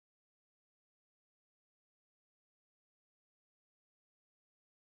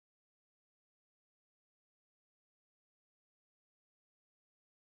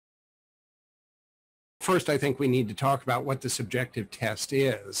First, I think we need to talk about what the subjective test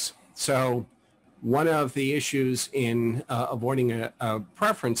is. So one of the issues in avoiding a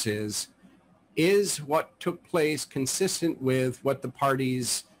preference is what took place consistent with what the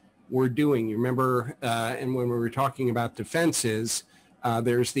parties were doing. You remember, and when we were talking about defenses,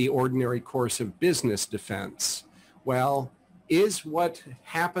 there's the ordinary course of business defense. Well, is what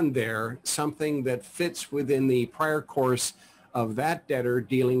happened there something that fits within the prior course of that debtor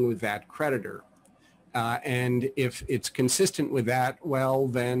dealing with that creditor? And if it's consistent with that, well,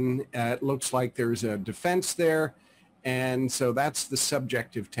 then it looks like there's a defense there. And so that's the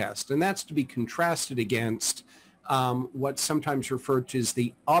subjective test. And that's to be contrasted against what's sometimes referred to as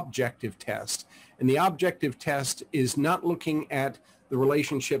the objective test. And the objective test is not looking at the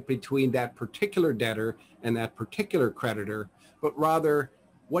relationship between that particular debtor and that particular creditor, but rather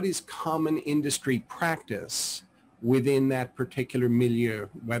what is common industry practice within that particular milieu,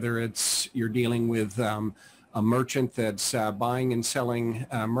 whether it's you're dealing with a merchant that's buying and selling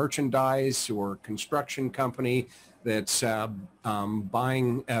merchandise, or construction company that's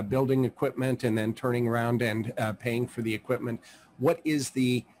buying building equipment and then turning around and paying for the equipment. What is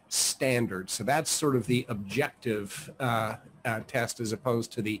the standard? So that's sort of the objective test as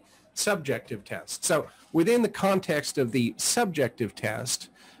opposed to the subjective test. So within the context of the subjective test,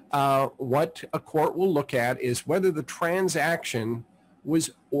 what a court will look at is whether the transaction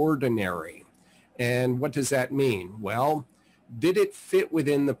was ordinary. And what does that mean? Well, did it fit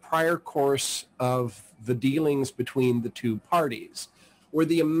within the prior course of the dealings between the two parties? Were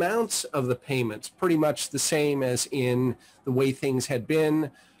the amounts of the payments pretty much the same as in the way things had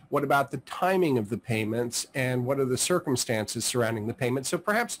been? What about the timing of the payments, and what are the circumstances surrounding the payment? So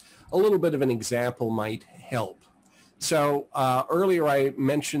perhaps a little bit of an example might help. So earlier I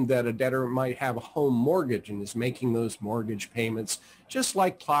mentioned that a debtor might have a home mortgage and is making those mortgage payments just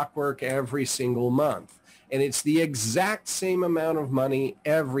like clockwork every single month. And it's the exact same amount of money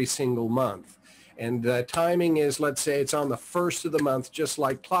every single month. And the timing is, let's say it's on the first of the month, just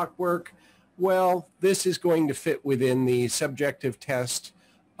like clockwork. Well, this is going to fit within the subjective test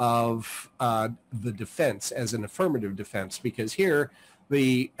of the defense as an affirmative defense, because here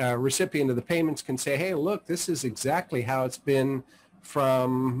the recipient of the payments can say, hey, look, this is exactly how it's been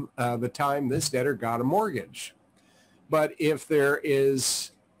from the time this debtor got a mortgage. But if there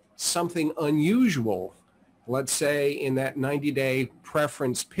is something unusual, let's say in that 90-day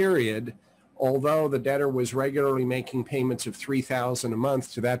preference period, although the debtor was regularly making payments of $3,000 a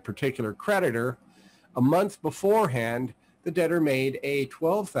month to that particular creditor, a month beforehand, the debtor made a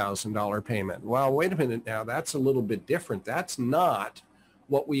 $12,000 payment. Well, wait a minute now, that's a little bit different. That's not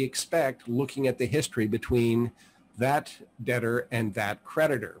what we expect looking at the history between that debtor and that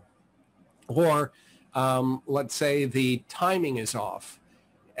creditor. Or let's say the timing is off.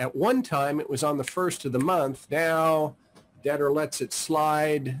 At one time, it was on the first of the month. Now, debtor lets it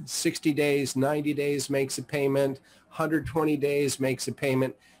slide, 60 days, 90 days makes a payment, 120 days makes a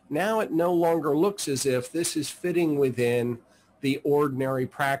payment. Now it no longer looks as if this is fitting within the ordinary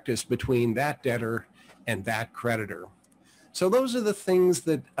practice between that debtor and that creditor. So those are the things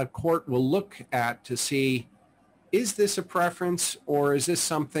that a court will look at to see, is this a preference, or is this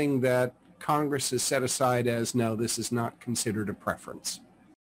something that Congress has set aside as, no, this is not considered a preference?